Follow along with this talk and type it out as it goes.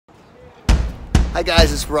Hi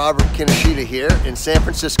guys, it's Robert Kinoshita here in San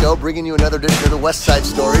Francisco, bringing you another edition of the West Side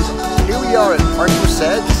Stories. Here we are at Merced.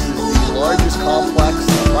 This is the largest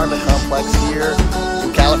apartment complex here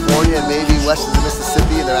in California and maybe west of the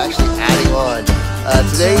Mississippi, and they're actually adding on.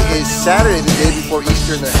 Today is Saturday, the day before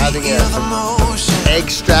Easter, and they're having some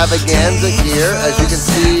extravaganza here. As you can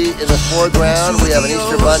see in the foreground, we have an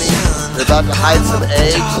Easter bunny. They're about to hide some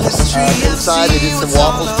eggs. Inside, they did some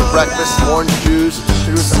waffles for breakfast, some orange juice,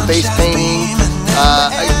 they're doing some face painting.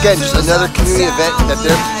 Again, just another community event that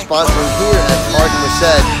they're sponsoring here at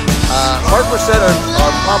Merced. Merced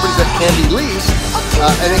are properties that can be leased.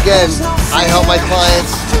 And again, I help my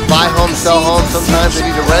clients buy homes, sell homes. Sometimes they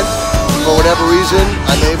need to rent. For whatever reason,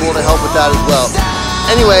 I'm able to help with that as well.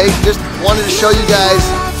 Anyway, just wanted to show you guys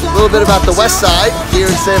a little bit about the West Side here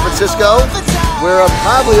in San Francisco. We're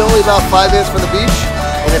probably only about 5 minutes from the beach.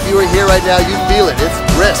 And if you were here right now, you'd feel it. It's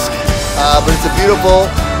brisk. But it's a beautiful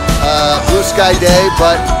blue sky day,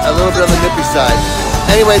 but a little bit on the nippy side.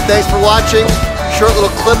 Anyway, thanks for watching. Short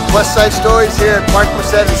little clip, West Side Stories here at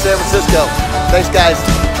Merced in San Francisco. Thanks guys.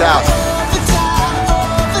 Ciao.